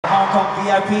Hong Kong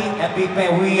VIP and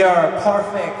BigBang, we are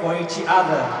perfect for each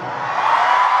other.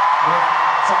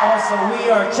 So also we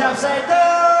are Chapsaido!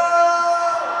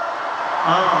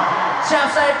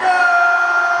 Chapsaido!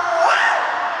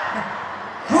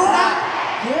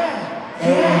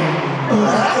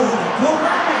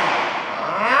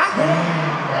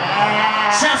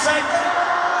 Chapsaido!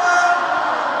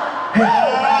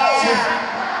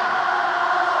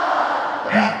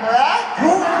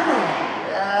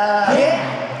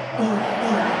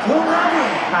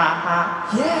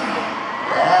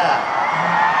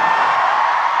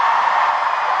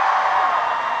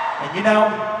 And you know,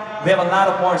 we have a lot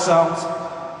of more songs,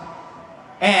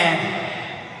 and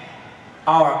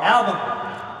our album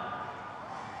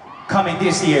coming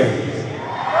this year. Did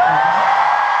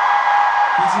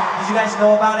you guys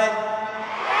know about it?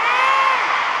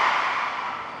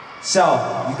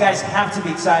 So, you guys have to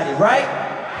be excited, right?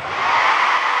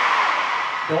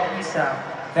 Don't miss out.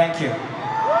 Thank you.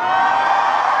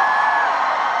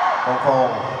 Hong Kong.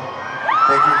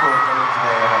 Thank you for coming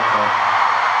today, Hong Kong.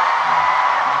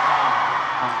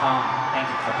 Hong Kong, thank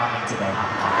you for coming today,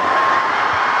 Hong Kong.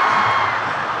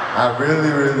 I really,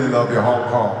 really love you, Hong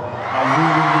Kong. I really,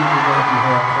 really love you,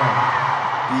 Hong Kong.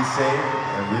 Be safe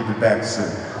and we'll be back soon.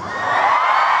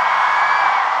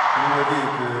 그리고 여기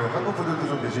한국 분들도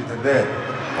좀 계실 텐데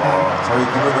저희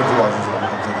공연을 보러 와주셔서 너무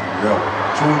감사드리고요.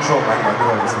 좋은 추억 많이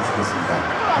만들어가셨으면 좋겠습니다.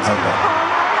 감사합니다.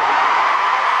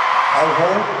 I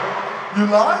hope you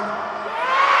like.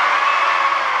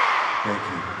 Thank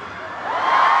you.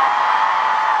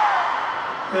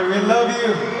 We love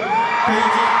you,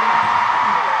 Beijing.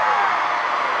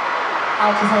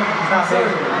 I'm sorry.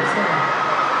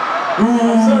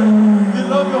 We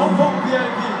love you, Hong Kong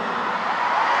VIP.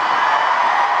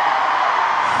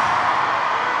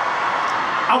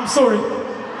 I'm sorry.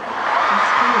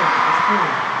 It's cool.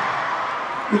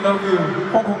 We love you,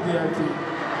 Hong Kong VIP.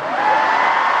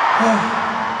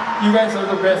 You guys are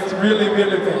the best, really,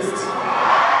 really best.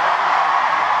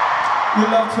 We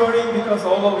love touring because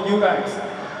all of you guys.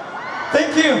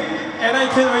 Thank you, and I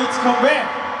can't wait to come back.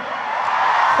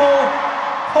 Ho,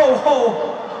 ho, ho,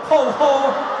 ho,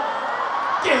 ho,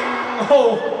 gang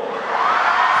ho,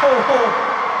 ho, ho,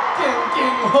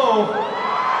 gang ho.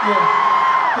 Yeah,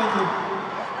 thank you.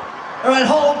 Alright,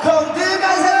 Hong Kong, do you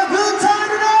guys have a good time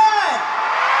tonight?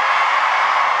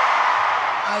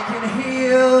 I can hear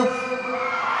you.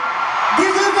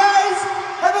 Did you guys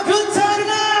have a good time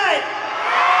tonight?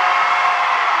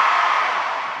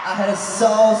 I had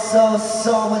so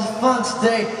much fun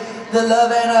today. The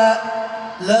love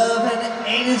and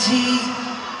energy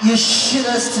you showed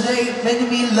us today made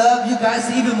me love you guys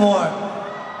even more.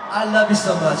 I love you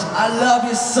so much. I love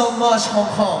you so much, Hong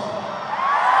Kong.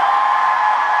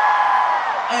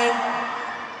 And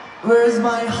where's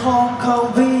my Hong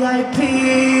Kong VIP?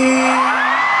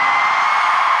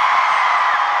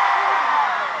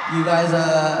 You guys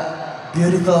are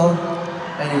beautiful,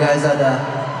 and you guys are the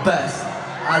best.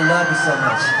 I love you so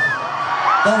much.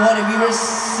 Don't worry, we will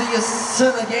see you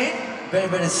soon again, very,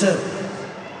 very soon.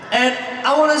 And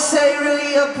I want to say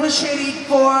really appreciate it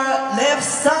for left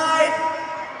side.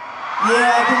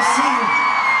 Yeah, I can see you.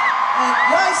 And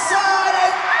right side,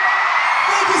 and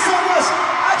thank you so much.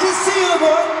 I can see you,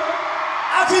 boy.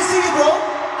 I can see you, bro.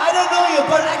 I don't know you,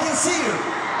 but I can see you.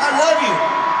 I love you.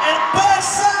 And back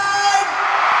side,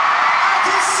 I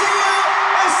can see you.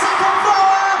 And second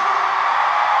floor.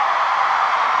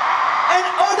 And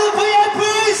all the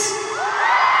VIPs.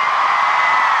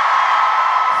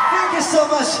 Thank you so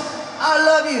much. I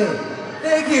love you.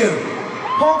 Thank you.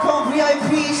 Hong Kong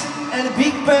VIPs and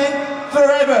BigBang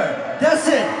forever. That's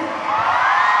it.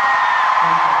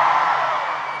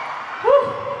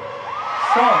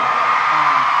 So,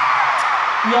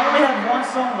 we only have one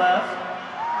song left.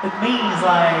 It means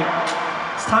like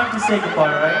it's time to say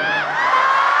goodbye, right?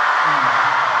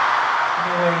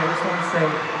 Anyway, I just want to say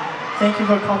thank you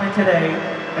for coming today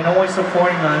and always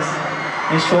supporting us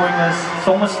and showing us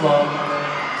so much love.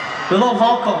 We love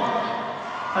Hong Kong,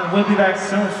 and we'll be back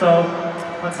soon. So,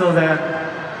 until then,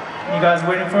 you guys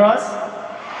waiting for us?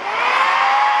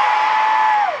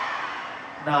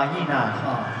 Nah,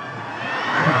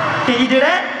 Can you do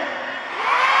that?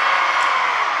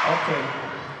 Okay.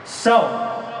 So,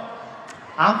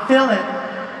 I feel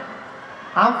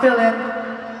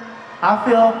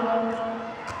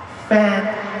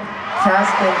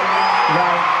fantastic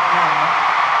right now.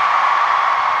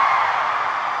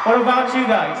 What about you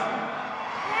guys?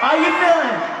 How you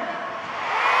feeling?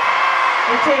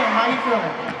 Okay, how you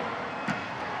feeling?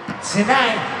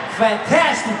 Tonight,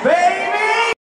 fantastic, baby!